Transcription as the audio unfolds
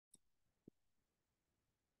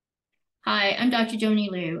Hi, I'm Dr. Joanny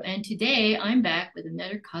Liu, and today I'm back with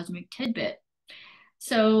another cosmic tidbit.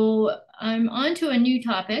 So I'm on to a new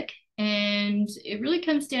topic, and it really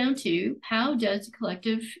comes down to how does the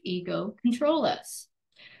collective ego control us?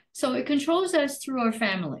 So it controls us through our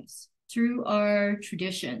families, through our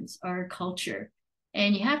traditions, our culture.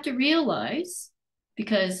 And you have to realize,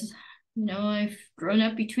 because I've grown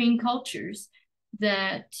up between cultures,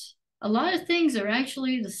 that a lot of things are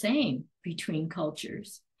actually the same between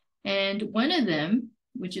cultures. And one of them,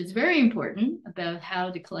 which is very important about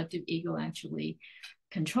how the collective ego actually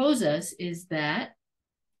controls us, is that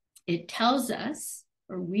it tells us,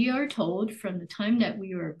 or we are told from the time that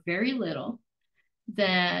we were very little,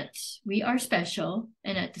 that we are special,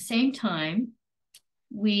 and at the same time,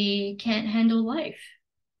 we can't handle life.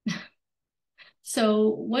 So,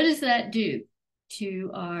 what does that do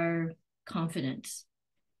to our confidence?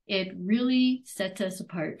 It really sets us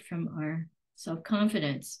apart from our self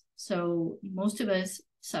confidence. So, most of us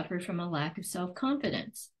suffer from a lack of self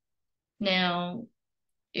confidence. Now,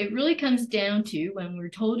 it really comes down to when we're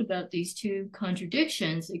told about these two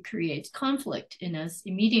contradictions, it creates conflict in us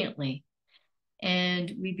immediately.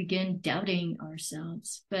 And we begin doubting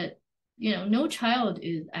ourselves. But, no child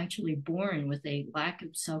is actually born with a lack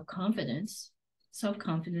of self confidence. Self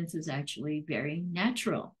confidence is actually very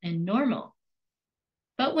natural and normal.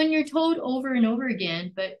 But when you're told over and over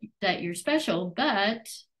again, but that you're special, but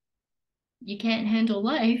you can't handle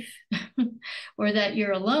life, or that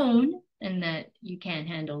you're alone and that you can't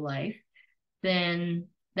handle life, then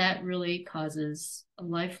that really causes a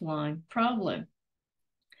lifelong problem.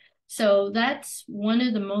 So that's one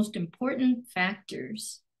of the most important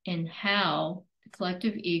factors in how the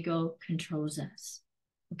collective ego controls us.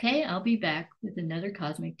 Okay, I'll be back with another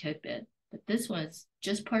cosmic tidbit, but this was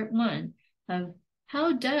just part one of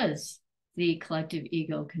how does the collective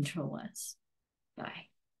ego control us. Bye.